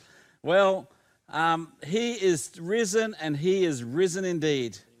Well, he is risen, and he is risen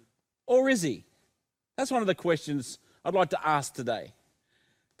indeed. Or is he? That's one of the questions I'd like to ask today.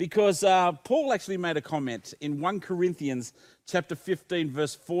 Because Paul actually made a comment in 1 Corinthians chapter 15,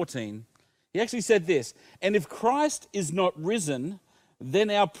 verse 14. He actually said this, "And if Christ is not risen, then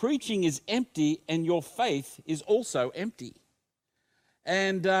our preaching is empty and your faith is also empty."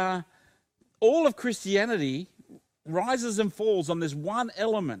 And all of Christianity rises and falls on this one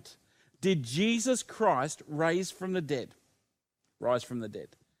element. Did Jesus Christ rise from the dead? Rise from the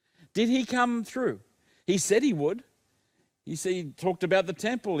dead. Did he come through? He said he would. He talked about the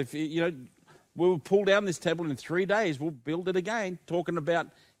temple. If we'll pull down this temple in 3 days, we'll build it again, talking about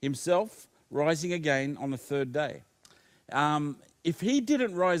himself rising again on the third day. If he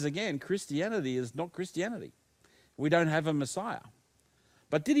didn't rise again, Christianity is not Christianity. We don't have a Messiah.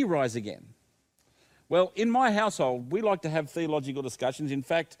 But did he rise again? Well, in my household, we like to have theological discussions. In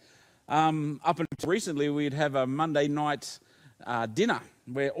fact, up until recently, we'd have a Monday night dinner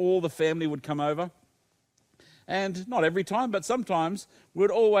where all the family would come over. And not every time, but sometimes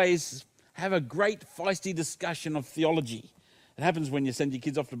we'd always have a great feisty discussion of theology. It happens when you send your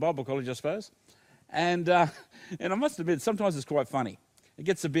kids off to Bible college, I suppose. And I must admit, sometimes it's quite funny. It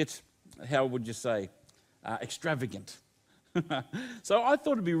gets a bit, how would you say, extravagant. So I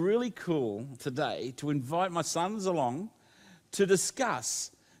thought it'd be really cool today to invite my sons along to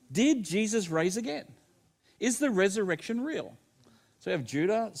discuss, did Jesus rise again? Is the resurrection real? So we have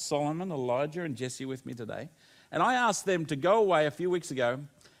Judah, Solomon, Elijah, and Jesse with me today. And I asked them to go away a few weeks ago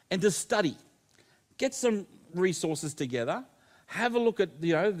and to study. Get some resources together. Have a look at,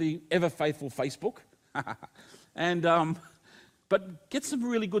 the ever-faithful Facebook. But get some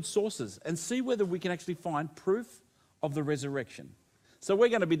really good sources and see whether we can actually find proof of the resurrection. So we're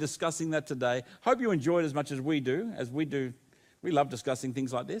going to be discussing that today. Hope you enjoy it as much as we do. We love discussing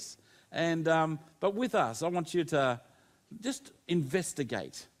things like this. But with us, I want you to just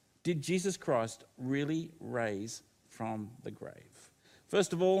investigate. Did Jesus Christ really rise from the grave?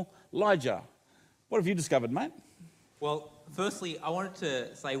 First of all, Elijah, what have you discovered, mate? Well, firstly, I wanted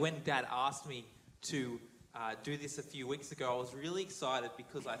to say when Dad asked me to do this a few weeks ago, I was really excited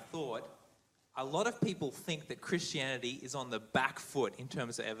because I thought a lot of people think that Christianity is on the back foot in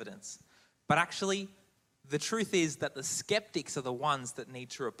terms of evidence. But actually, the truth is that the skeptics are the ones that need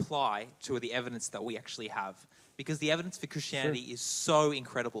to reply to the evidence that we actually have. Because the evidence for Christianity is so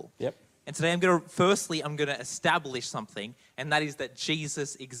incredible. Yep. And today I'm going to establish something, and that is that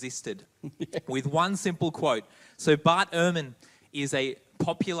Jesus existed with one simple quote. So Bart Ehrman is a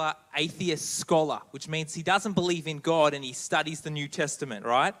popular atheist scholar, which means he doesn't believe in God and he studies the New Testament,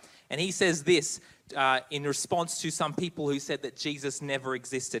 right? And he says this in response to some people who said that Jesus never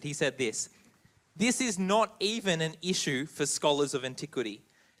existed. He said this: "This is not even an issue for scholars of antiquity.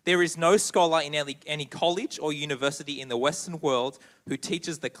 There is no scholar in any college or university in the Western world who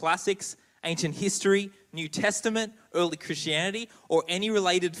teaches the classics, ancient history, New Testament, early Christianity, or any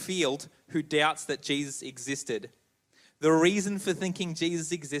related field who doubts that Jesus existed. The reason for thinking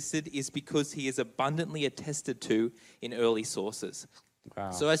Jesus existed is because he is abundantly attested to in early sources." Wow.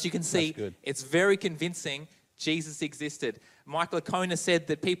 So as you can see, it's very convincing Jesus existed. Michael Licona said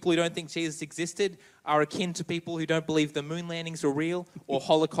that people who don't think Jesus existed are akin to people who don't believe the moon landings are real or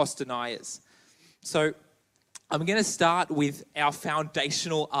Holocaust deniers. So I'm going to start with our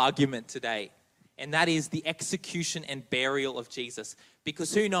foundational argument today, and that is the execution and burial of Jesus.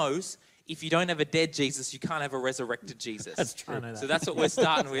 Because who knows, if you don't have a dead Jesus, you can't have a resurrected Jesus. That's true. So that's what we're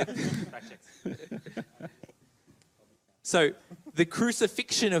starting with. So the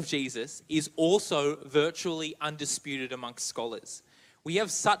crucifixion of Jesus is also virtually undisputed amongst scholars. We have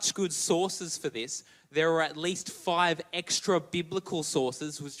such good sources for this. There are at least 5 extra biblical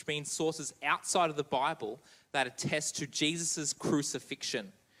sources, which means sources outside of the Bible, that attest to Jesus'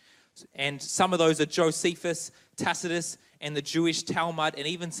 crucifixion. And some of those are Josephus, Tacitus, and the Jewish Talmud, and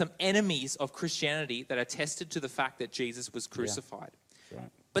even some enemies of Christianity that attested to the fact that Jesus was crucified. Yeah. Right.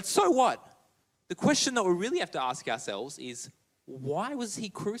 But so what? The question that we really have to ask ourselves is, why was he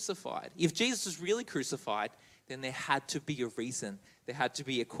crucified? If Jesus was really crucified, then there had to be a reason. There had to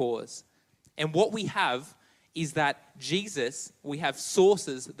be a cause. And what we have is that we have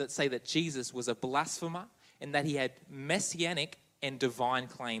sources that say that Jesus was a blasphemer and that he had messianic and divine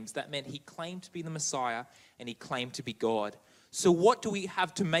claims. That meant he claimed to be the Messiah and he claimed to be God. So what do we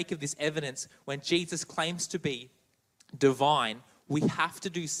have to make of this evidence when Jesus claims to be divine? We have to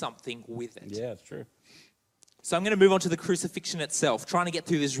do something with it. Yeah, it's true. So I'm going to move on to the crucifixion itself, trying to get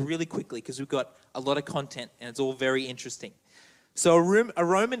through this really quickly because we've got a lot of content and it's all very interesting. So a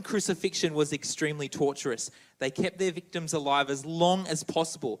Roman crucifixion was extremely torturous. They kept their victims alive as long as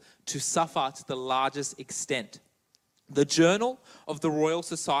possible to suffer to the largest extent. The Journal of the Royal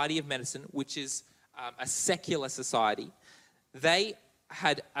Society of Medicine, which is a secular society, they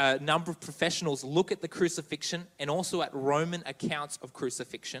had a number of professionals look at the crucifixion and also at Roman accounts of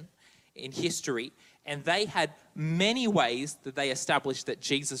crucifixion in history, and they had many ways that they established that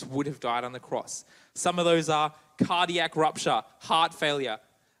Jesus would have died on the cross. Some of those are cardiac rupture, heart failure,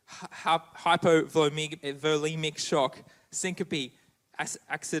 hypovolemic shock, syncope,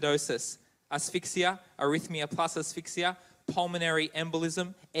 acidosis, asphyxia, arrhythmia plus asphyxia, pulmonary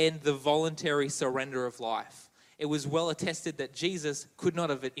embolism, and the voluntary surrender of life. It was well attested that Jesus could not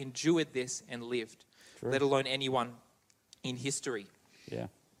have endured this and lived, let alone anyone in history. Yeah.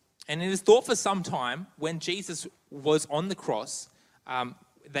 And it is thought for some time, when Jesus was on the cross,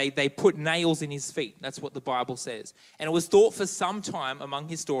 they put nails in his feet. That's what the Bible says. And it was thought for some time among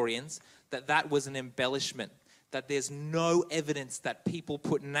historians that that was an embellishment, that there's no evidence that people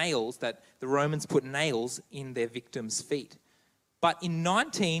put nails, that the Romans put nails in their victims' feet. But in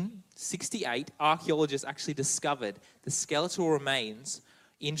 1968, archaeologists actually discovered the skeletal remains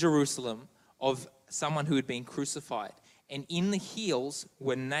in Jerusalem of someone who had been crucified. And in the heels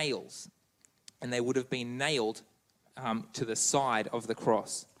were nails, and they would have been nailed to the side of the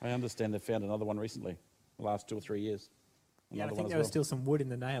cross. I understand they found another one recently, the last 2 or 3 years. Yeah, I Another think one there as was still some wood in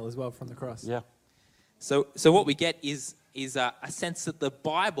the nail as well from the cross. Yeah. So what we get is a sense that the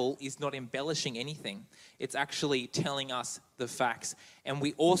Bible is not embellishing anything. It's actually telling us the facts. And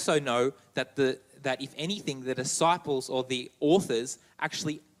we also know that that if anything, the disciples or the authors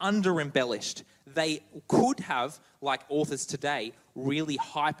actually under-embellished. They could have, like authors today, really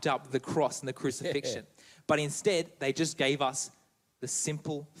hyped up the cross and the crucifixion. Yeah. But instead, they just gave us the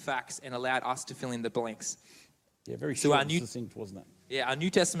simple facts and allowed us to fill in the blanks. Yeah, very So short our and new- succinct, wasn't it? Yeah, our New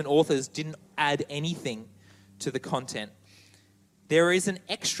Testament authors didn't add anything to the content. There is an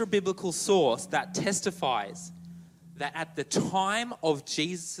extra biblical source that testifies that at the time of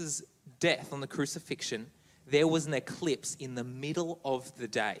Jesus' death on the crucifixion, there was an eclipse in the middle of the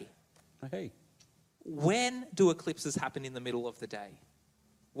day. Hey. When do eclipses happen in the middle of the day?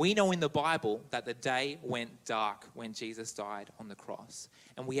 We know in the Bible that the day went dark when Jesus died on the cross.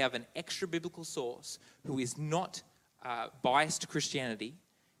 And we have an extra biblical source who is not biased to Christianity,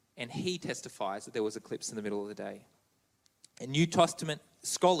 and he testifies that there was eclipse in the middle of the day. And New Testament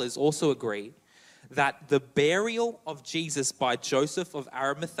scholars also agree that the burial of Jesus by Joseph of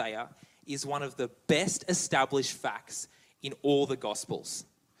Arimathea is one of the best established facts in all the Gospels.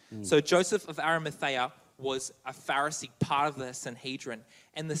 So Joseph of Arimathea was a Pharisee, part of the Sanhedrin,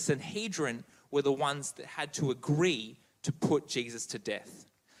 and the Sanhedrin were the ones that had to agree to put Jesus to death.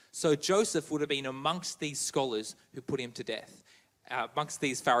 So Joseph would have been amongst these scholars who put him to death, amongst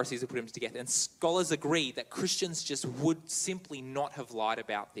these Pharisees who put him to death. And scholars agree that Christians just would simply not have lied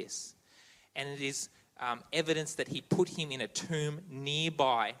about this. And it is evidence that he put him in a tomb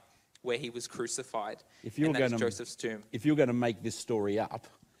nearby where he was crucified. And that is Joseph's tomb. If you're going to make this story up,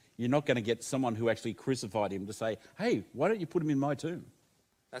 you're not going to get someone who actually crucified him to say, hey, why don't you put him in my tomb?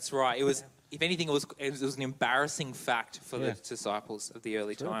 That's right. It was, if anything, it was an embarrassing fact for the disciples of the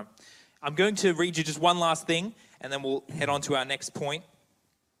early time. I'm going to read you just one last thing, and then we'll head on to our next point.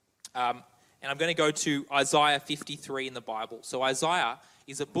 And I'm going to go to Isaiah 53 in the Bible. So Isaiah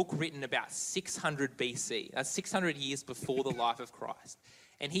is a book written about 600 BC. That's 600 years before the life of Christ.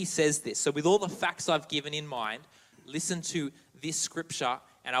 And he says this. So with all the facts I've given in mind, listen to this scripture,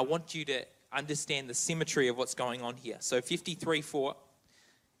 and I want you to understand the symmetry of what's going on here. So 53:4,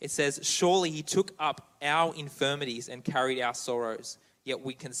 it says, "Surely he took up our infirmities and carried our sorrows, yet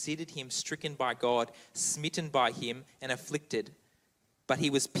we considered him stricken by God, smitten by him, and afflicted. But he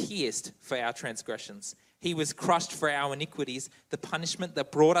was pierced for our transgressions. He was crushed for our iniquities. The punishment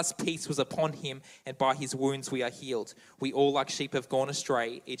that brought us peace was upon him, and by his wounds we are healed. We all like sheep have gone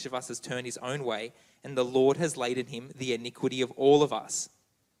astray. Each of us has turned his own way, and the Lord has laid in him the iniquity of all of us."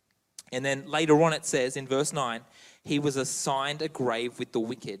 And then later on it says in verse 9, "He was assigned a grave with the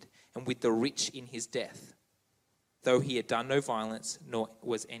wicked and with the rich in his death, though he had done no violence, nor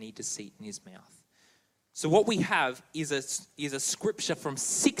was any deceit in his mouth." So what we have is a scripture from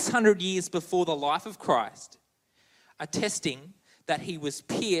 600 years before the life of Christ, attesting that he was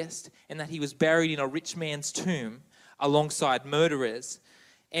pierced and that he was buried in a rich man's tomb alongside murderers.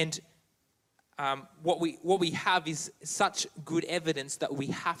 And what we have is such good evidence that we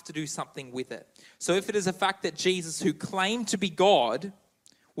have to do something with it. So if it is a fact that Jesus, who claimed to be God,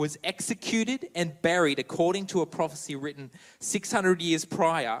 was executed and buried according to a prophecy written 600 years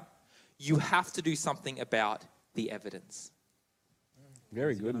prior, you have to do something about the evidence.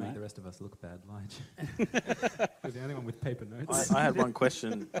 Very You're good, gonna make mate. the rest of us look bad, Lige. You're the only one with paper notes. I had one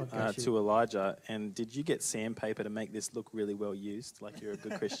question shoot. to Elijah. And did you get sandpaper to make this look really well used, like you're a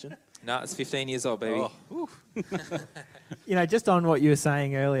good Christian? No, it's 15 years old, baby. Oh. You know, just on what you were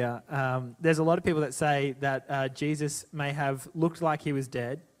saying earlier, there's a lot of people that say that Jesus may have looked like he was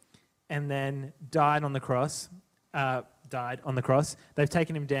dead and then died on the cross. They've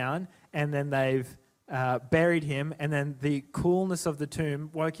taken him down and then they've buried him, and then the coolness of the tomb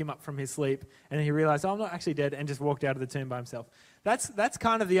woke him up from his sleep, and then he realized, oh, I'm not actually dead, and just walked out of the tomb by himself. That's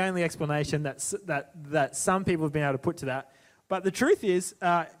kind of the only explanation that some people have been able to put to that. But the truth is,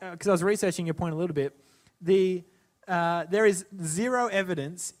 because I was researching your point a little bit, there is zero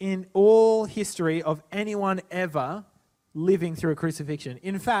evidence in all history of anyone ever living through a crucifixion.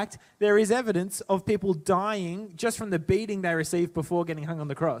 In fact, there is evidence of people dying just from the beating they received before getting hung on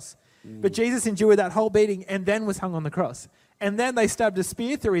the cross. But Jesus endured that whole beating and then was hung on the cross. And then they stabbed a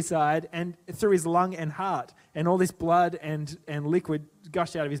spear through his side and through his lung and heart, and all this blood and liquid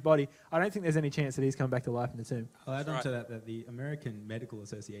gushed out of his body. I don't think there's any chance that he's come back to life in the tomb. I'll add on to that the American Medical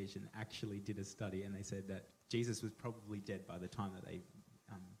Association actually did a study, and they said that Jesus was probably dead by the time that they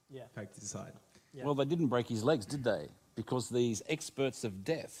poked his side. Yeah. Well, they didn't break his legs, did they? Because these experts of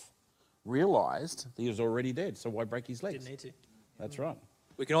death realised that he was already dead, so why break his legs? Didn't need to. That's right.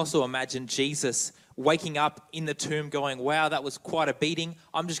 We can also imagine Jesus waking up in the tomb going, wow, that was quite a beating.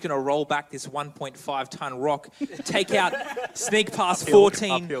 I'm just going to roll back this 1.5-ton rock, take out, sneak past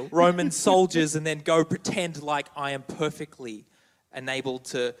 14 uphill. Roman soldiers, and then go pretend like I am perfectly enabled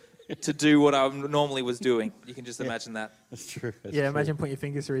to do what I normally was doing. You can just imagine that. That's true. Yeah, imagine putting your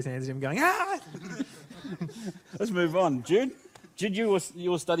fingers through his hands and him going, ah! Let's move on. Jude, you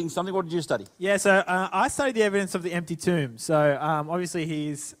were studying something. What did you study? Yeah, so I studied the evidence of the empty tomb. So obviously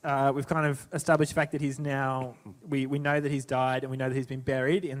we've kind of established the fact that he's now, we know that he's died and we know that he's been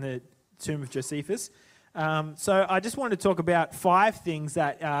buried in the tomb of Josephus. So I just wanted to talk about 5 things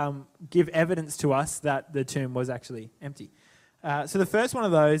that give evidence to us that the tomb was actually empty. So the first one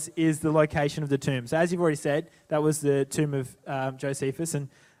of those is the location of the tomb. So as you've already said, that was the tomb of Josephus, and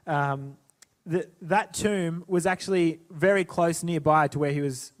that tomb was actually very close nearby to where he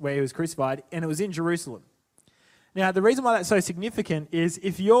was crucified, and it was in Jerusalem. Now, the reason why that's so significant is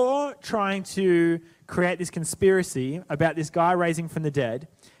if you're trying to create this conspiracy about this guy raising from the dead,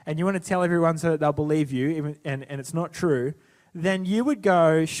 and you want to tell everyone so that they'll believe you, and it's not true, then you would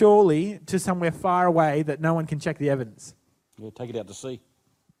go surely to somewhere far away that no one can check the evidence. Yeah, take it out to sea.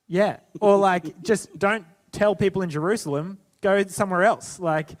 Yeah, or like just don't tell people in Jerusalem, go somewhere else.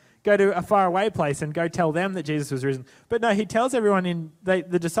 Like go to a faraway place and go tell them that Jesus was risen. But no, he tells everyone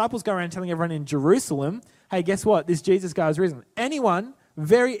the disciples go around telling everyone in Jerusalem, hey, guess what? This Jesus guy is risen. Anyone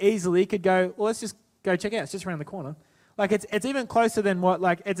very easily could go, well, let's just go check it out. It's just around the corner. Like it's even closer than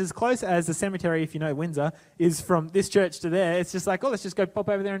it's as close as the cemetery, if you know Windsor, is from this church to there. It's just like, oh, let's just go pop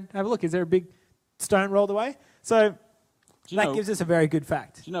over there and have a look. Is there a big stone rolled away? So that gives us a very good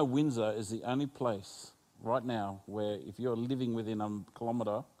fact. Do you know Windsor is the only place right now where if you're living within a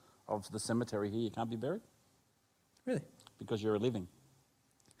kilometre of the cemetery here, you can't be buried? Really? Because you're a living.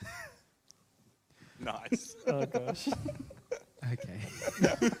 Nice. Oh, gosh. Okay.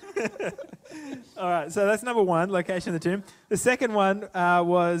 All right, so that's number 1, location of the tomb. The second one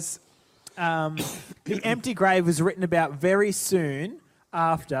was the empty grave was written about very soon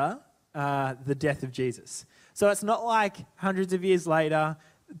after the death of Jesus. So it's not like hundreds of years later,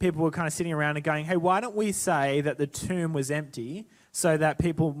 people were kind of sitting around and going, hey, why don't we say that the tomb was empty so that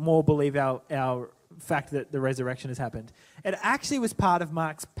people more believe our fact that the resurrection has happened? It actually was part of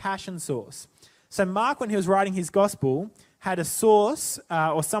Mark's passion source. So Mark, when he was writing his gospel, had a source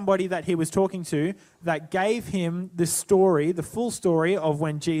or somebody that he was talking to that gave him the story, the full story of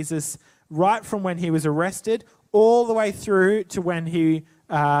when Jesus, right from when he was arrested all the way through to when he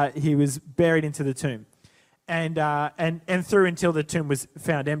was buried into the tomb. And through until the tomb was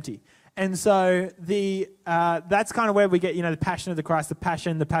found empty. And so that's kind of where we get, the passion of the Christ, the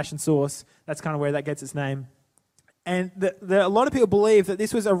passion source. That's kind of where that gets its name. And a lot of people believe that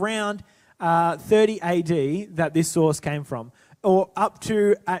this was around 30 AD that this source came from, or up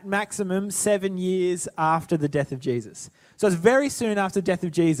to, at maximum, 7 years after the death of Jesus. So it's very soon after the death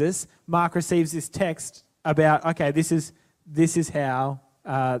of Jesus, Mark receives this text about, okay, this is how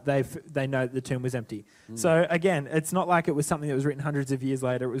they know that the tomb was empty. So again, it's not like it was something that was written hundreds of years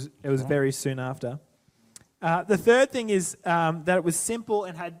later. It was very soon after. The third thing is that it was simple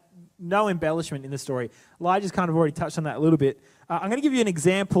and had no embellishment in the story. Elijah's kind of already touched on that a little bit. I'm going to give you an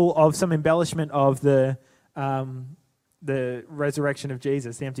example of some embellishment of the the resurrection of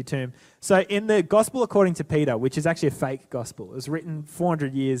Jesus, the empty tomb. So in the Gospel according to Peter, which is actually a fake gospel, it was written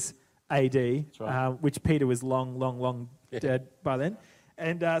 400 years AD, right. which Peter was long dead by then.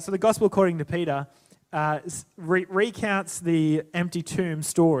 And so the Gospel according to Peter recounts the empty tomb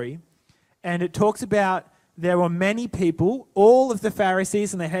story, and it talks about there were many people, all of the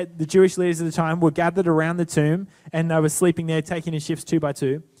Pharisees and the Jewish leaders of the time were gathered around the tomb, and they were sleeping there, taking in shifts 2 by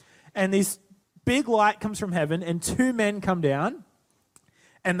 2. And this big light comes from heaven, and 2 men come down,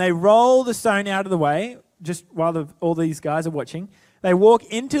 and they roll the stone out of the way, just while all these guys are watching. They walk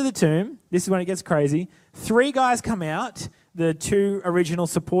into the tomb. This is when it gets crazy. 3 guys come out, the 2 original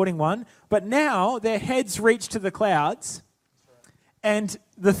supporting one, but now their heads reach to the clouds, and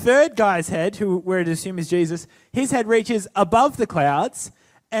the 3rd guy's head, who we're to assume is Jesus, his head reaches above the clouds,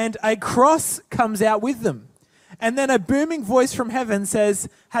 and a cross comes out with them. And then a booming voice from heaven says,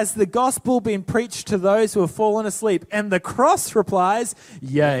 "Has the gospel been preached to those who have fallen asleep?" And the cross replies,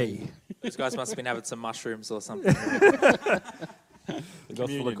 "Yea." Those guys must have been having some mushrooms or something. The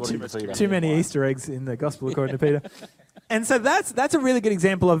gospel according to Peter. Too many Easter eggs in the gospel according to Peter. And so that's a really good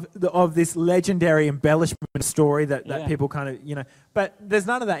example of this legendary embellishment story that people kind of, but there's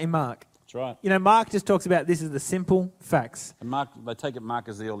none of that in Mark. That's right. Mark just talks about this is the simple facts. And Mark, they take it Mark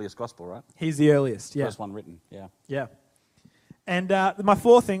as the earliest gospel, right? He's the earliest, yeah. First one written, yeah. Yeah. And my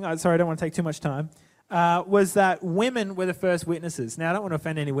 4th thing, sorry, I don't want to take too much time, was that women were the first witnesses. Now, I don't want to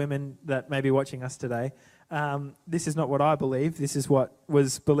offend any women that may be watching us today. This is not what I believe. This is what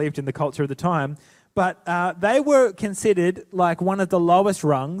was believed in the culture of the time. But they were considered like one of the lowest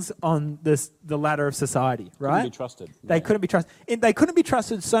rungs on the ladder of society, right? Couldn't be trusted. They couldn't be trusted. They couldn't be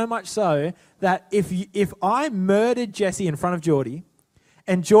trusted so much so that if I murdered Jesse in front of Geordie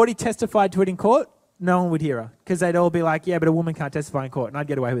and Geordie testified to it in court, no one would hear her because they'd all be like, yeah, but a woman can't testify in court, and I'd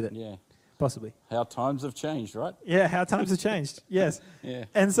get away with it. Yeah. Possibly. How times have changed, right? Yeah, how times have changed. Yes. Yeah.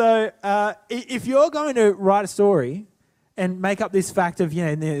 And so if you're going to write a story and make up this fact of,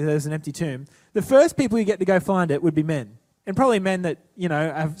 there's an empty tomb, the first people you get to go find it would be men. And probably men that,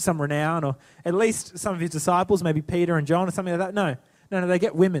 have some renown, or at least some of his disciples, maybe Peter and John or something like that. No, they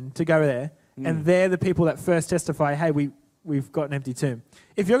get women to go there, and they're the people that first testify, hey, we've got an empty tomb.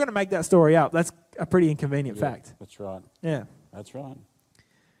 If you're going to make that story up, that's a pretty inconvenient fact. That's right. Yeah. That's right.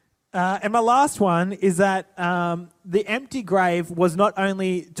 And my last one is that the empty grave was not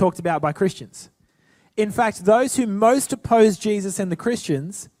only talked about by Christians. In fact, those who most opposed Jesus and the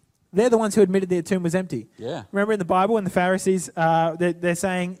Christians, they're the ones who admitted the tomb was empty. Yeah. Remember in the Bible, when the Pharisees, they're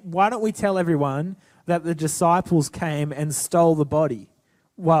saying, why don't we tell everyone that the disciples came and stole the body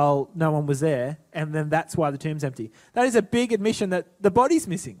while no one was there, and then that's why the tomb's empty. That is a big admission that the body's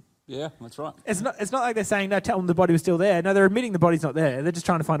missing. Yeah, that's right. It's not like they're saying, no, tell them the body was still there. No, they're admitting the body's not there. They're just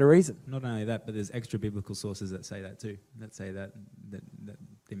trying to find a reason. Not only that, but there's extra biblical sources that say that too, that say that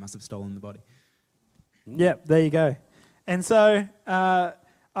they must have stolen the body. Yeah, there you go. And so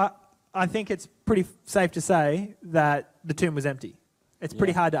I think it's pretty safe to say that the tomb was empty. It's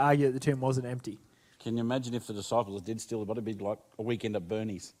pretty hard to argue that the tomb wasn't empty. Can you imagine if the disciples did steal the body? It'd be like a weekend at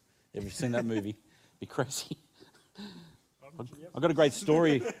Bernie's. Have you seen that movie? It'd be crazy. I've got a great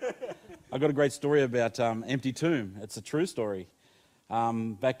story. I've got a great story about empty tomb. It's a true story.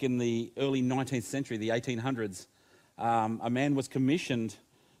 Back in the early 19th century, the 1800s, a man was commissioned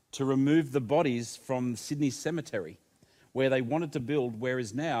to remove the bodies from Sydney Cemetery, where they wanted to build where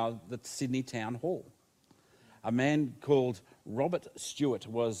is now the Sydney Town Hall. A man called Robert Stewart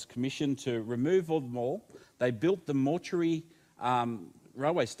was commissioned to remove all them all. They built the mortuary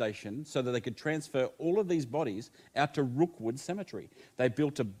railway station so that they could transfer all of these bodies out to Rookwood Cemetery. They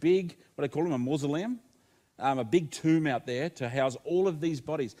built a big, what do they call them, a mausoleum, a big tomb out there to house all of these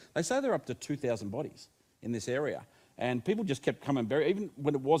bodies. They say there are up to 2,000 bodies in this area. And people just kept coming and burying. Even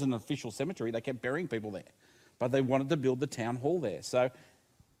when it wasn't an official cemetery, they kept burying people there. But they wanted to build the town hall there. So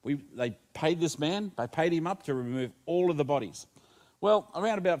they paid this man, they paid him up to remove all of the bodies. Well,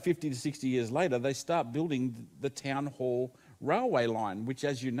 around about 50 to 60 years later, they start building the town hall railway line, which,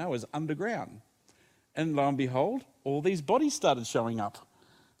 as you know, is underground. And lo and behold, all these bodies started showing up.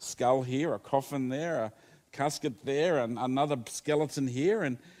 Skull here, a coffin there, a casket there, and another skeleton here.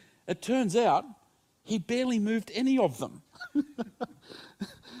 And it turns out he barely moved any of them.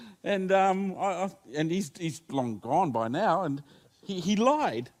 And he's long gone by now, and he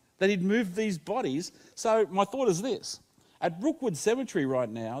lied that he'd moved these bodies. So my thought is this. At Rookwood Cemetery right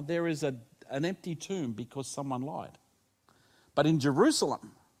now, there is an empty tomb because someone lied. But in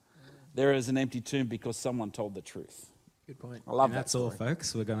Jerusalem, there is an empty tomb because someone told the truth. Good point. I love And that that's all, story.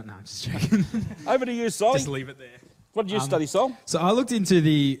 folks. We're going. No, I'm just joking. Over to you, Solly. Just leave it there. What did you study, Sol? So I looked into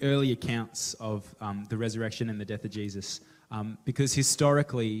the early accounts of the resurrection and the death of Jesus because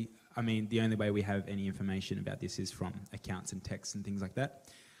historically, I mean, the only way we have any information about this is from accounts and texts and things like that.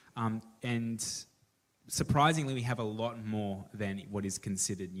 And surprisingly, we have a lot more than what is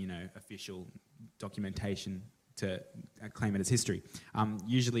considered, official documentation to claim it as history.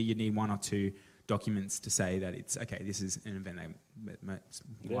 Usually you need one or two documents to say that it's, okay, this is an event that most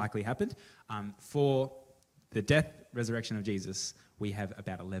likely happened. For the death, resurrection of Jesus, we have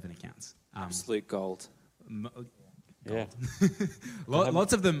about 11 accounts. Absolute gold. Yeah.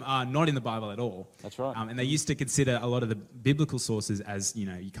 Lots of them are not in the Bible at all. That's right. And they used to consider a lot of the biblical sources as,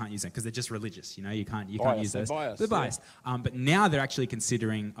 you can't use them because they're just religious. You can't use those. They're biased. But now they're actually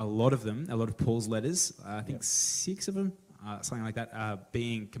considering a lot of them, a lot of Paul's letters. I think 6 of them, something like that,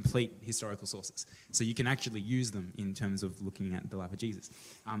 being complete historical sources. So you can actually use them in terms of looking at the life of Jesus.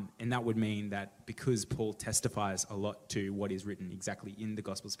 And that would mean that because Paul testifies a lot to what is written exactly in the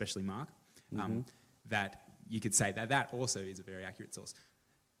Gospel, especially Mark, that you could say that that also is a very accurate source.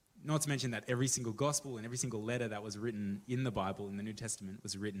 Not to mention that every single gospel and every single letter that was written in the Bible, in the New Testament,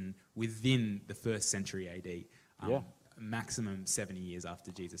 was written within the 1st century AD, maximum 70 years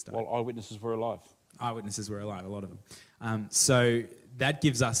after Jesus died. While eyewitnesses were alive. Eyewitnesses were alive, a lot of them. So that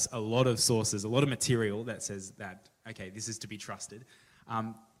gives us a lot of sources, a lot of material that says that, okay, this is to be trusted.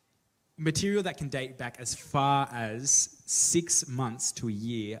 Material that can date back as far as 6 months to a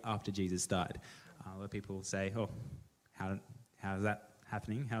year after Jesus died. A lot of people say, "Oh, how is that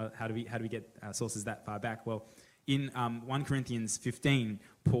happening? How do we get sources that far back?" Well, in 1 Corinthians 15,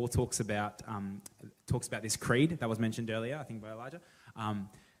 Paul talks about this creed that was mentioned earlier, I think by Elijah,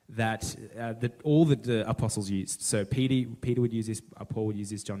 that all the apostles used. So Peter would use this, Paul would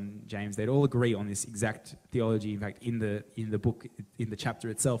use this, John, James. They'd all agree on this exact theology. In fact, in the book, in the chapter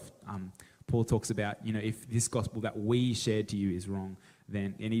itself, Paul talks about, if this gospel that we shared to you is wrong,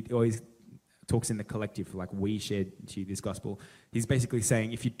 then, and he always talks in the collective, like we shared to you this gospel. He's basically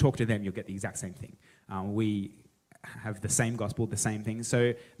saying if you talk to them, you'll get the exact same thing. We have the same gospel, the same thing.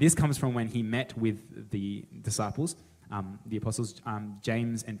 So this comes from when he met with the disciples, the apostles,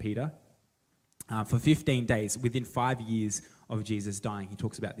 James and Peter, for 15 days, within 5 years of Jesus dying. He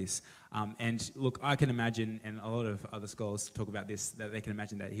talks about this. And look, I can imagine, and a lot of other scholars talk about this, that they can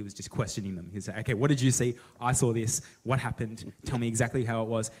imagine that he was just questioning them. He'd say, okay, what did you see? I saw this. What happened? Tell me exactly how it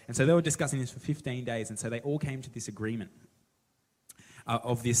was. And so they were discussing this for 15 days. And so they all came to this agreement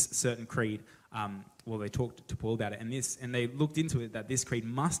of this certain creed. Well, they talked to Paul about it. And they looked into it, that this creed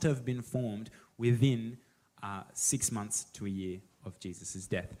must have been formed within 6 months to a year of Jesus'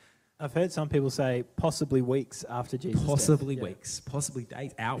 death. I've heard some people say possibly weeks after Jesus' Possibly death. weeks, possibly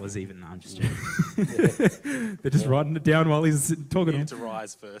days, hours even. No, I'm just joking. They're just writing it down while he's talking You had to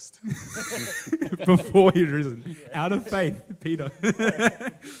rise first. before he'd risen. Out of faith, Peter.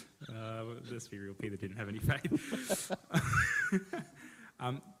 Let's be real, Peter didn't have any faith.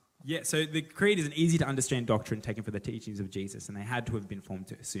 So the creed is an easy to understand doctrine taken from the teachings of Jesus, and they had to have been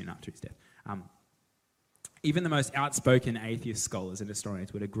formed soon after his death. Even the most outspoken atheist scholars and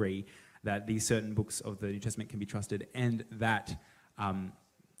historians would agree that these certain books of the New Testament can be trusted, and that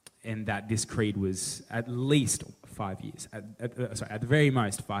this creed was at least 5 years, at the very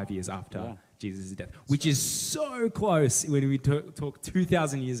most 5 years after Jesus' death, which is so close when we talk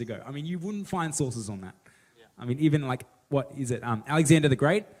 2,000 years ago. I mean, you wouldn't find sources on that. Yeah. I mean, even like, what is it? Alexander the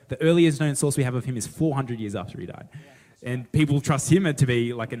Great, the earliest known source we have of him is 400 years after he died. Yeah. And people trust him to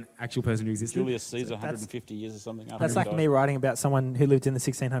be like an actual person who existed. Julius Caesar, 150 years or something after That's he like died. me writing about someone who lived in the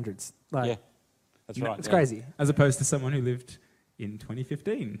 1600s. Like, Yeah, that's right. It's yeah. crazy. As opposed to someone who lived in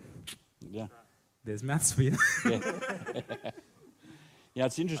 2015. Yeah. There's maths for you. Yeah,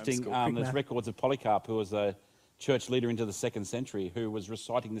 it's interesting. There's records of Polycarp, who was a church leader into the 2nd century, who was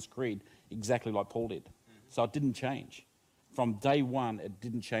reciting this creed exactly like Paul did. So it didn't change. From day one, it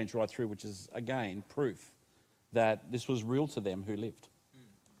didn't change right through, which is, again, proof that this was real to them who lived.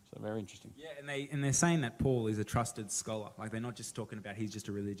 So very interesting. Yeah, and they're saying that Paul is a trusted scholar. Like, they're not just talking about he's just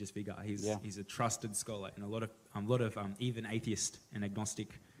a religious figure. He's a trusted scholar, and a lot of even atheist and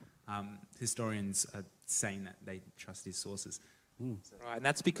agnostic historians are saying that they trust his sources. Right, and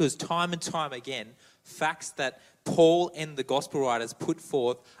that's because time and time again, facts that Paul and the gospel writers put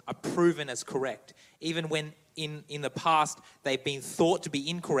forth are proven as correct. Even when in the past they've been thought to be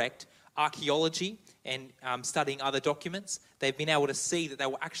incorrect, archaeology and studying other documents, they've been able to see that they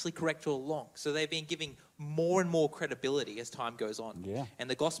were actually correct all along. So they've been giving more and more credibility as time goes on. Yeah. And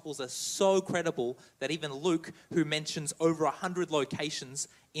the Gospels are so credible that even Luke, who mentions over 100 locations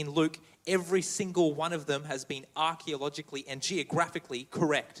in Luke, every single one of them has been archaeologically and geographically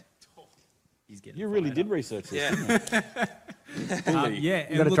correct. He's getting You really fired did up. research this. Yeah.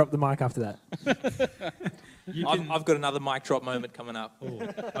 Yeah, You got to drop the mic after that. you I've, can- I've got another mic drop moment coming up.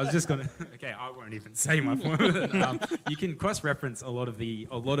 I was just gonna. Okay, I won't even say my point. You can cross-reference a lot of the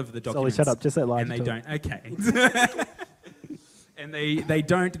documents. Solly, shut up. Just let Elijah And they talk. don't. Okay. And they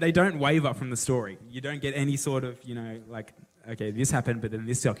don't waver from the story. You don't get any sort of like, okay, this happened, but then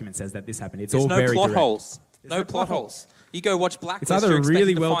this document says that this happened. It's There's all no very plot direct. holes. There's No plot holes. You go watch Blacklist, It's either you're a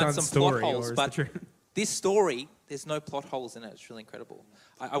really expecting to well find done some story plot or holes, it's but the truth. this story, there's no plot holes in it. It's really incredible.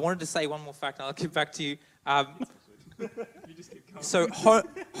 I wanted to say one more fact, and I'll get back to you. So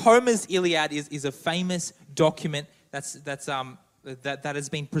Homer's Iliad is a famous document that has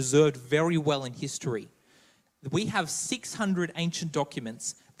been preserved very well in history. We have 600 ancient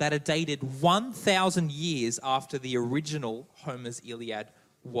documents that are dated 1,000 years after the original Homer's Iliad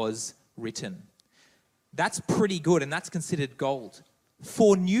was written. That's pretty good, and that's considered gold.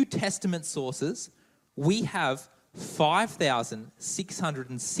 For New Testament sources, we have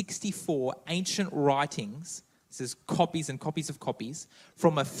 5,664 ancient writings. This is copies and copies of copies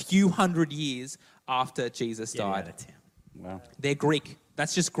from a few hundred years after Jesus died. Wow. They're Greek.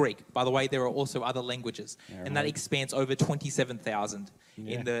 That's just Greek. By the way, there are also other languages, and that expands over 27,000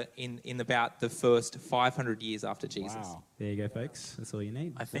 in about the first 500 years after Jesus. Wow. There you go, folks. That's all you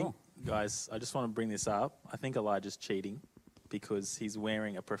need. I think, guys, I just want to bring this up. I think Elijah's cheating because he's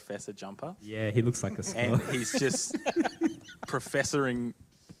wearing a professor jumper Yeah, he looks like a scholar. and he's just professoring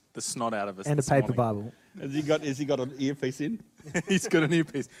the snot out of us. And a this paper morning. Bible. Has he got an earpiece in? He's got an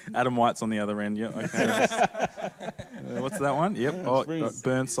earpiece. Adam White's on the other end. Yeah. Okay. What's that one? Yep. Oh,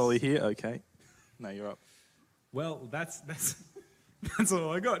 Burn Solly here. Okay. No, you're up. Well, that's that's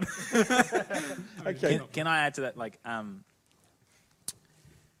all I got. Okay. Can I add to that?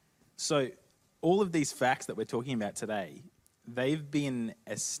 So all of these facts that we're talking about today, they've been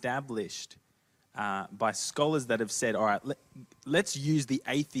established by scholars that have said, all right, let's use the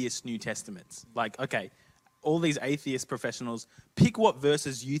atheist New Testaments. Like, okay, all these atheist professionals, pick what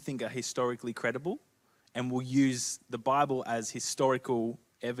verses you think are historically credible, and we'll use the Bible as historical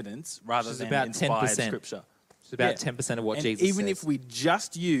evidence rather Which is than about inspired 10%. scripture. It's about Yeah. 10% of what And Jesus even says. if we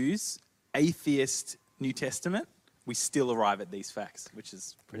just use atheist New Testament, we still arrive at these facts, which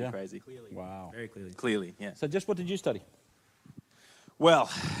is pretty Yeah. crazy. Wow. Very clearly. Clearly, yeah. So just what did you study? Well,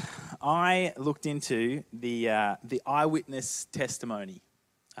 I looked into the eyewitness testimony.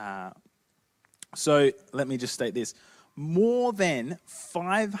 So let me just state this. More than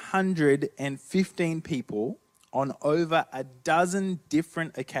 515 people on over a dozen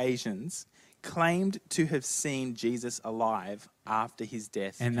different occasions claimed to have seen Jesus alive after his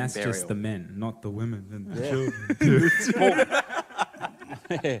death And that's burial. just the men, not the women and the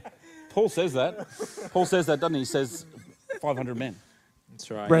children. Paul says that. Paul says that, doesn't he? He says 500 men. That's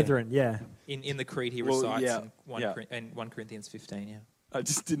right. Brethren, yeah. In the creed he Well, recites yeah, in 1 Corinthians 15, yeah. I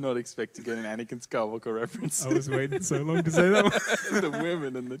just did not expect to get an Anakin Skywalker reference. I was waiting so long to say that one. The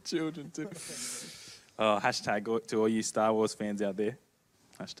women and the children too. Oh, hashtag to all you Star Wars fans out there.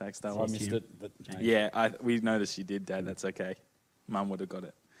 Hashtag Star I Wars. missed it. But, Yeah, we noticed you did, Dad. That's okay. Mum would have got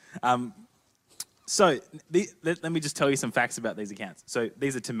it. So let me just tell you some facts about these accounts. So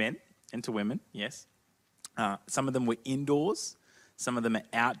these are to men and to women, yes. Some of them were indoors. Some of them are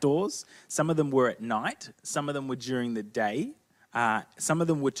outdoors. Some of them were at night. Some of them were during the day. Some of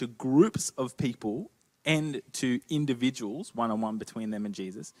them were to groups of people and to individuals, one-on-one between them and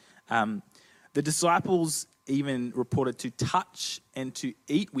Jesus. The disciples even reported to touch and to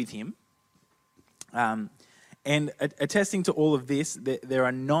eat with him. And attesting to all of this, there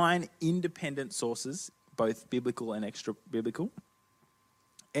are 9 independent sources, both biblical and extra-biblical.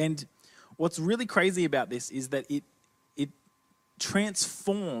 And what's really crazy about this is that it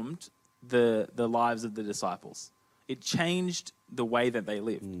transformed the lives of the disciples. It changed the way that they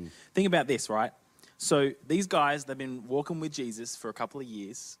lived. Think about this, right? So these guys, they've been walking with Jesus for a couple of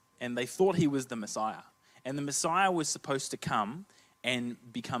years, and they thought he was the Messiah. And the Messiah was supposed to come and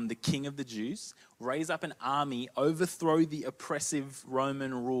become the king of the Jews, raise up an army, overthrow the oppressive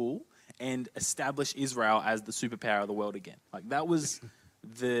Roman rule, and establish Israel as the superpower of the world again. Like, that was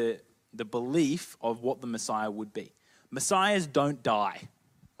the belief of what the Messiah would be. Messiahs don't die,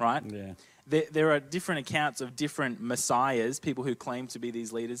 right? Yeah. There are different accounts of different messiahs, people who claim to be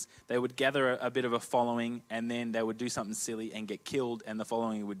these leaders. They would gather a bit of a following, and then they would do something silly and get killed, and the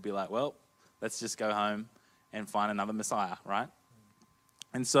following would be like, well, let's just go home and find another messiah, right?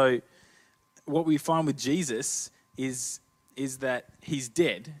 And so what we find with Jesus is that he's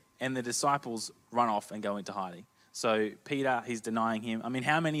dead, and the disciples run off and go into hiding. So Peter, he's denying him. I mean,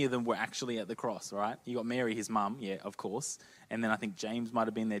 how many of them were actually at the cross, right? You got Mary, his mum, yeah, of course. And then I think James might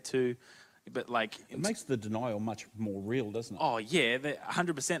have been there too. But like, It makes the denial much more real, doesn't it? oh yeah,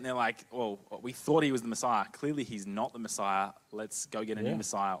 100%. They're like, well, we thought he was the Messiah. Clearly, he's not the Messiah. Let's go get a Yeah. new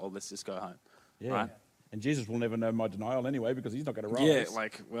Messiah, or let's just go home. Yeah. Right? And Jesus will never know my denial anyway because he's not going to rise. Yeah,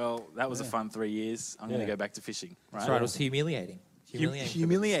 like, well, that was a Yeah. fun 3 years. I'm going Yeah. to go back to fishing. Right? That's right. It was humiliating.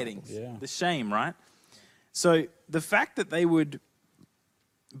 Humiliating. Yeah. The shame, right? So the fact that they would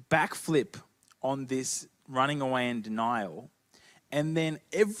backflip on this running away and denial, and then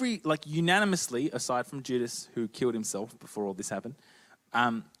unanimously, aside from Judas, who killed himself before all this happened,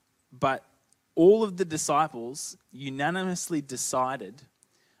 but all of the disciples unanimously decided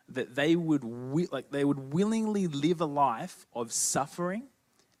that they would willingly live a life of suffering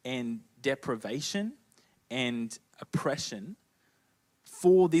and deprivation and oppression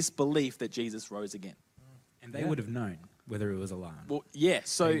for this belief that Jesus rose again. And they would have known whether it was a lie. or not. Well, yeah.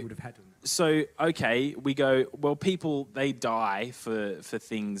 So They would have had to know. So, okay, we go, well, people, they die for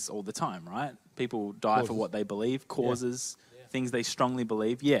things all the time, right? People die for Causes. what they believe, causes, things they strongly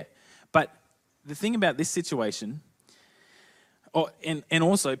believe, yeah. But the thing about this situation, and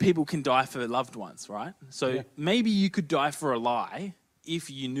also people can die for loved ones, right? So Yeah. maybe you could die for a lie if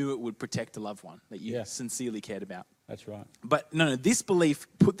you knew it would protect a loved one that you Yeah. sincerely cared about. That's right. But no, this belief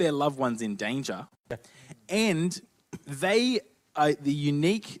put their loved ones in danger. And they are the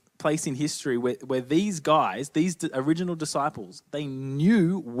unique place in history where these guys, these original disciples, they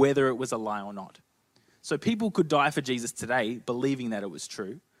knew whether it was a lie or not. So people could die for Jesus today believing that it was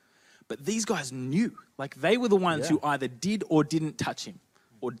true. But these guys knew. Like, they were the ones Yeah. who either did or didn't touch him,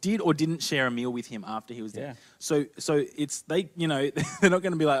 or did or didn't share a meal with him after he was dead. Yeah. So it's, they, they're not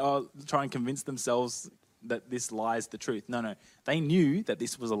going to be like, oh, try and convince themselves that this lie is the truth. No. They knew that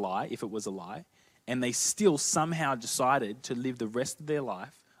this was a lie, if it was a lie, and they still somehow decided to live the rest of their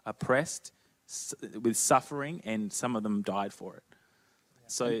life oppressed, with suffering, and some of them died for it.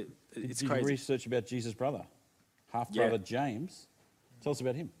 So it's Did crazy. you research about Jesus' brother, half-brother James? Tell us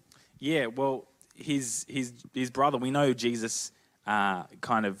about him. Yeah, well, his brother, we know Jesus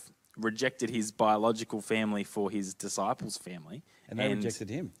kind of rejected his biological family for his disciples' family. And they rejected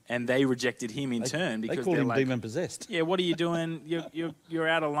him. And they rejected him in turn because they called they're him like, demon-possessed. yeah, what are you doing? You're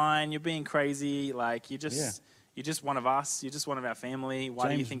out of line. You're being crazy. Like, you're just one of us. You're just one of our family. Why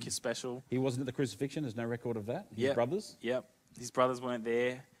do you James- think you're special? He wasn't at the crucifixion. There's no record of that. His Yep. brothers. Yep. His brothers weren't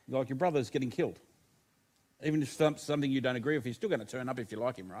there. Like, your brother's getting killed. Even if something you don't agree with, he's still going to turn up if you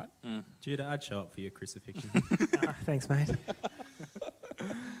like him, right? Judah, I'd show up for your crucifixion. Thanks, mate.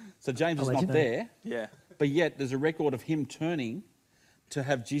 So James I'll is let you not know. there, Yeah. but yet there's a record of him turning to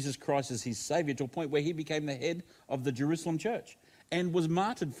have Jesus Christ as his Savior to a point where he became the head of the Jerusalem church and was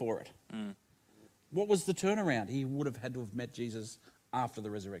martyred for it. What was the turnaround? He would have had to have met Jesus after the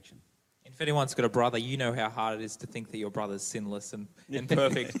resurrection. If anyone's got a brother, you know how hard it is to think that your brother's sinless and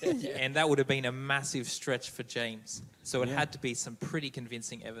perfect. And that would have been a massive stretch for James. So it had to be some pretty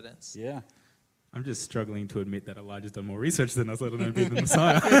convincing evidence. Yeah. I'm just struggling to admit that Elijah's done more research than us, let alone be the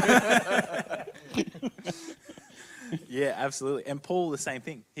Messiah. Yeah, absolutely. And Paul, the same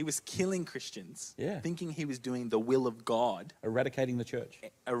thing. He was killing Christians, thinking he was doing the will of God, Eradicating the church.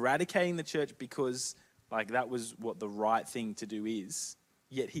 eradicating the church because, like, that was what the right thing to do is.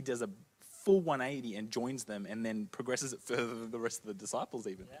 Yet he does a full 180 and joins them and then progresses it further than the rest of the disciples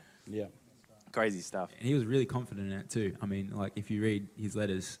even. Yeah. Crazy stuff. And he was really confident in it too. I mean, like, if you read his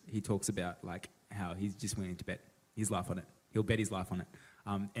letters, he talks about, like, how he's just willing to bet his life on it. He'll bet his life on it.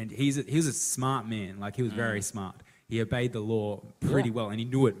 And he was a smart man. Like, he was very smart. He obeyed the law pretty well, and he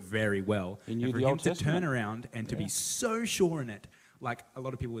knew it very well. He knew and for the him Old to Testament. turn around and to be so sure in it, like, a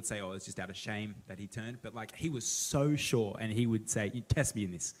lot of people would say, oh, it's just out of shame that he turned. But, like, he was so sure, and he would say, you test me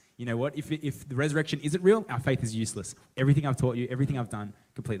in this. You know what? If the resurrection isn't real, our faith is useless. Everything I've taught you, everything I've done,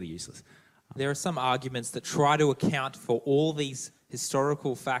 completely useless. There are some arguments that try to account for all these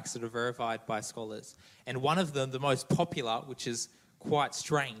historical facts that are verified by scholars. And one of them, the most popular, which is quite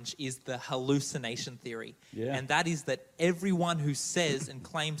strange, is the hallucination theory. Yeah. And that is that everyone who says and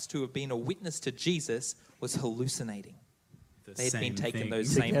claims to have been a witness to Jesus was hallucinating. They had been taking those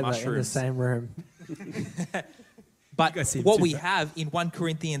same Together in the mushrooms. same room. But guys seem what too we bad. have in 1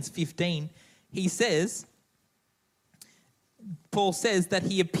 Corinthians 15, he says, Paul says that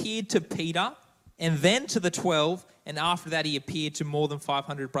he appeared to Peter and then to the 12, and after that he appeared to more than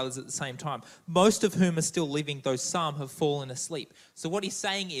 500 brothers at the same time, most of whom are still living, though some have fallen asleep. So what he's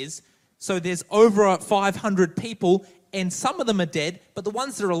saying is, so there's over 500 people, and some of them are dead, but the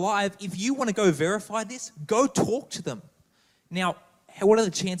ones that are alive, if you want to go verify this, go talk to them. Now, what are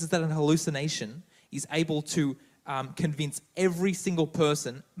the chances that an hallucination is able to convince every single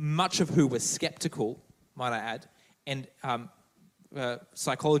person, much of who was skeptical, might I add, and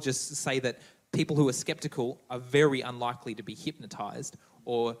psychologists say that people who are skeptical are very unlikely to be hypnotized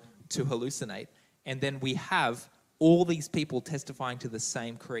or to hallucinate. And then we have all these people testifying to the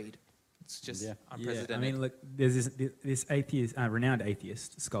same creed. It's just unprecedented. Yeah, I mean, look, there's this atheist, renowned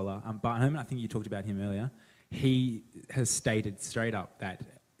atheist scholar, Bart Ehrman, I think you talked about him earlier. He has stated straight up that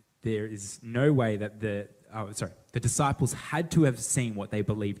there is no way that the disciples had to have seen what they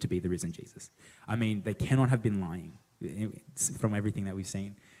believed to be the risen Jesus. I mean, they cannot have been lying from everything that we've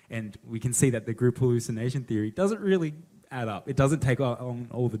seen. And we can see that the group hallucination theory doesn't really add up. It doesn't take on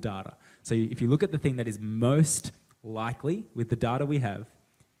all the data. So if you look at the thing that is most likely with the data we have,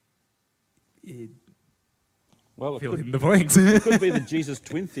 Well, fill in the blanks. it could be the Jesus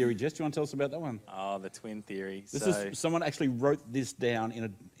twin theory. Jess, do you want to tell us about that one? Oh, the twin theory. Someone actually wrote this down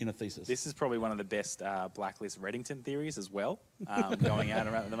in a thesis. This is probably one of the best Blacklist Reddington theories as well, going out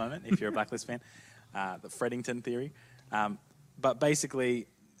around at the moment, if you're a Blacklist fan. The Freddington theory. But basically,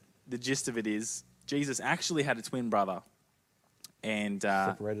 the gist of it is Jesus actually had a twin brother. And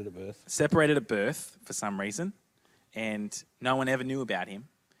separated at birth for some reason. And no one ever knew about him.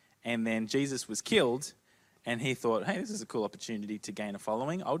 And then Jesus was killed. And he thought, hey, this is a cool opportunity to gain a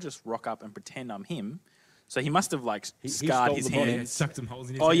following. I'll just rock up and pretend I'm him. So he must have scarred his hands. Sucked some holes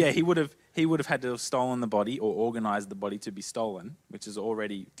in his Oh hands. yeah, he would have had to have stolen the body or organized the body to be stolen, which is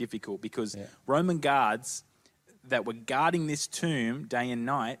already difficult because Roman guards that were guarding this tomb day and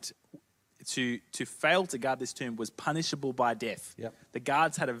night, to fail to guard this tomb was punishable by death. Yep. The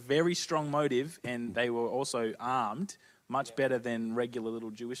guards had a very strong motive, and they were also armed, much better than regular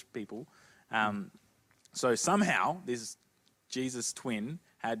little Jewish people. So somehow this Jesus twin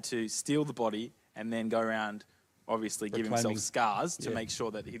had to steal the body and then go around, obviously give himself scars to make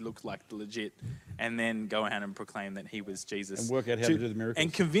sure that he looked like the legit, and then go around and proclaim that he was Jesus. And work out how to do the miracles.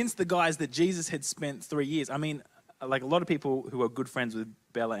 And convince the guys that Jesus had spent 3 years. I mean, like a lot of people who are good friends with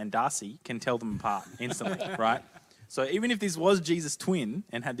Bella and Darcy can tell them apart instantly, right? So even if this was Jesus' twin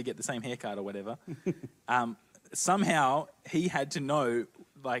and had to get the same haircut or whatever, somehow he had to know,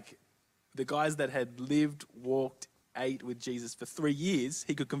 like, the guys that had lived, walked, ate with Jesus for 3 years,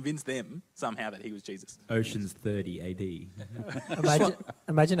 he could convince them somehow that he was Jesus. Ocean's 30 AD.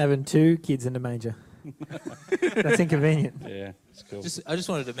 Imagine having 2 kids in the manger. That's inconvenient. Yeah, it's cool. I just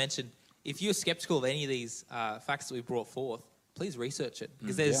wanted to mention, if you're skeptical of any of these facts that we brought forth, please research it,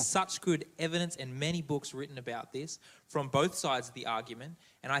 because there's such good evidence and many books written about this from both sides of the argument,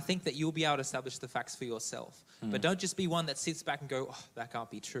 and I think that you'll be able to establish the facts for yourself. But don't just be one that sits back and go, oh, that can't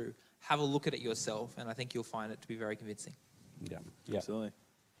be true. Have a look at it yourself, and I think you'll find it to be very convincing. Yeah. Absolutely.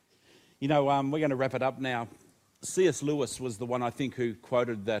 You know, we're going to wrap it up now. C.S. Lewis was the one, I think, who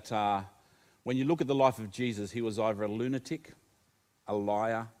quoted that when you look at the life of Jesus, he was either a lunatic, a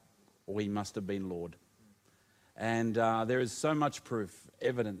liar, or he must have been Lord. And there is so much proof,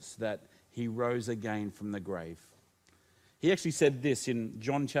 evidence that he rose again from the grave. He actually said this in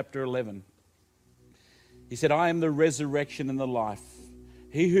John chapter 11. He said, I am the resurrection and the life.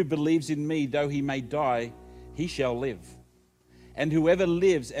 He who believes in me, though he may die, he shall live. And whoever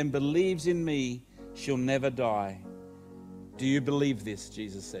lives and believes in me shall never die. Do you believe this?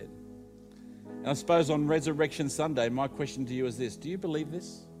 Jesus said. And I suppose on Resurrection Sunday, my question to you is this. Do you believe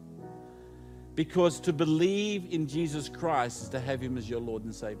this? Because to believe in Jesus Christ is to have him as your Lord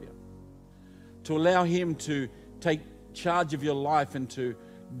and Savior. To allow him to take charge of your life and to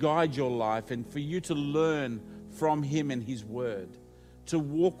guide your life, and for you to learn from him and his word. To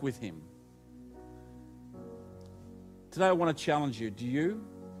walk with him. Today I want to challenge you. Do you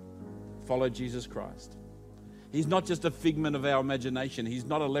follow Jesus Christ? He's not just a figment of our imagination. He's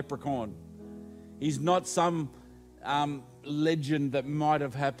not a leprechaun. He's not some legend that might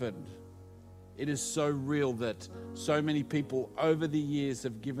have happened. It is so real that so many people over the years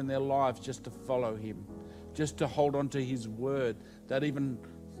have given their lives just to follow him, just to hold on to his word, that even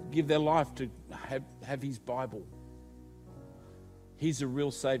give their life to have his Bible. He's a real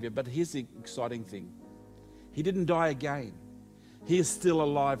Savior. But here's the exciting thing. He didn't die again. He is still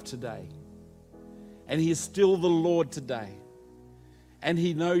alive today. And he is still the Lord today. And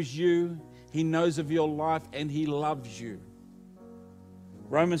he knows you. He knows of your life. And he loves you.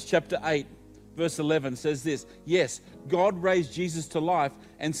 Romans chapter 8, verse 11 says this. Yes, God raised Jesus to life.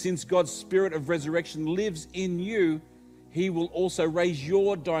 And since God's spirit of resurrection lives in you, he will also raise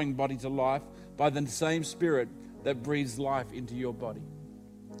your dying body to life by the same spirit that breathes life into your body.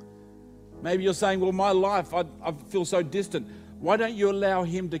 Maybe you're saying, well, my life, I feel so distant. Why don't you allow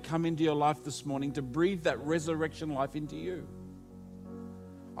him to come into your life this morning to breathe that resurrection life into you?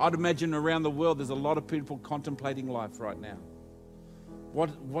 I'd imagine around the world there's a lot of people contemplating life right now.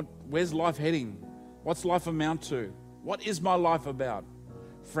 Where's life heading? What's life amount to? What is my life about?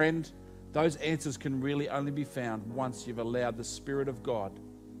 Friend, those answers can really only be found once you've allowed the Spirit of God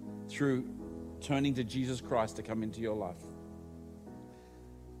through turning to Jesus Christ to come into your life.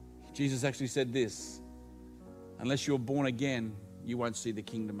 Jesus actually said this, unless you're born again, you won't see the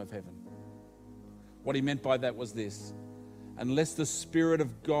kingdom of heaven. What he meant by that was this: unless the Spirit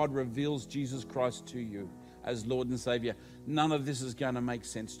of God reveals Jesus Christ to you as Lord and Savior, none of this is going to make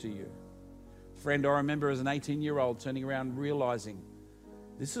sense to you. Friend, I remember as an 18-year-old turning around realizing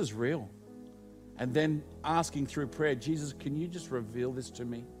this is real. And then asking through prayer, Jesus, can you just reveal this to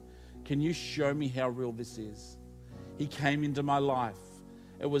me? Can you show me how real this is? He came into my life.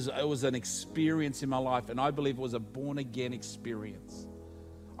 It was an experience in my life, and I believe it was a born-again experience.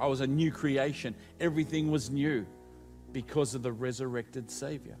 I was a new creation. Everything was new because of the resurrected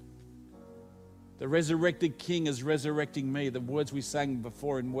Savior. The resurrected King is resurrecting me. The words we sang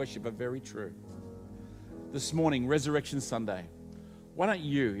before in worship are very true. This morning, Resurrection Sunday, why don't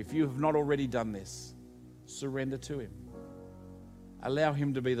you, if you have not already done this, surrender to Him. Allow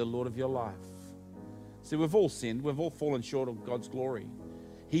Him to be the Lord of your life. See, we've all sinned. We've all fallen short of God's glory.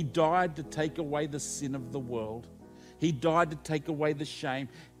 He died to take away the sin of the world. He died to take away the shame.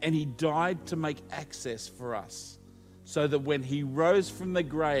 And He died to make access for us, so that when He rose from the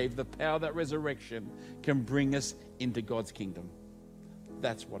grave, the power of that resurrection can bring us into God's kingdom.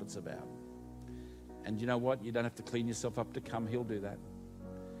 That's what it's about. And you know what? You don't have to clean yourself up to come. He'll do that.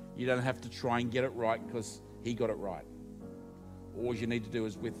 You don't have to try and get it right, because He got it right. All you need to do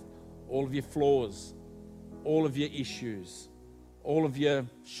is, with all of your flaws, all of your issues, all of your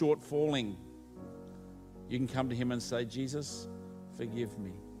shortfalling, you can come to Him and say, Jesus, forgive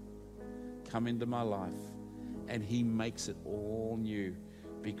me. Come into my life. And He makes it all new,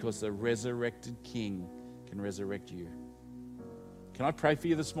 because the resurrected King can resurrect you. Can I pray for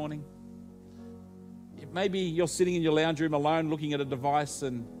you this morning? Maybe you're sitting in your lounge room alone looking at a device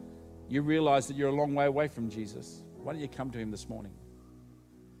and you realize that you're a long way away from Jesus. Why don't you come to Him this morning?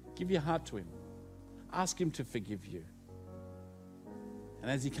 Give your heart to Him. Ask Him to forgive you. And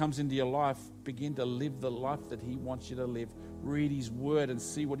as He comes into your life, begin to live the life that He wants you to live. Read His Word and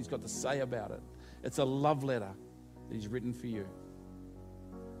see what He's got to say about it. It's a love letter that He's written for you.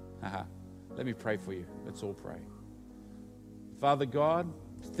 Let me pray for you. Let's all pray. Father God,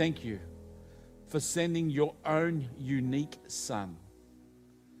 thank you for sending your own unique Son,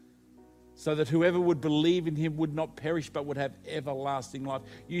 so that whoever would believe in Him would not perish but would have everlasting life.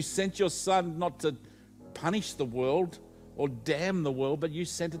 You sent your Son not to punish the world or damn the world, but you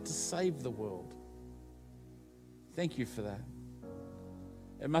sent it to save the world. Thank you for that.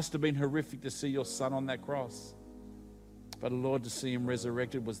 It must have been horrific to see your Son on that cross, but Lord, to see Him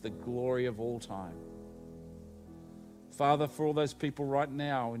resurrected was the glory of all time. Father, for all those people right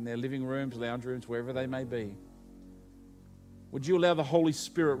now in their living rooms, lounge rooms, wherever they may be, would you allow the Holy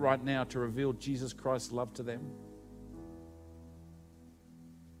Spirit right now to reveal Jesus Christ's love to them?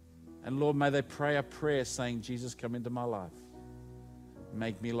 And Lord, may they pray a prayer saying, Jesus, come into my life.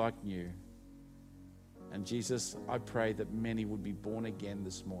 Make me like new. And Jesus, I pray that many would be born again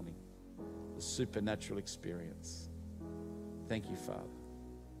this morning. A supernatural experience. Thank you, Father.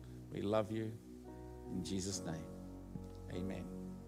 We love you. In Jesus' name, amen.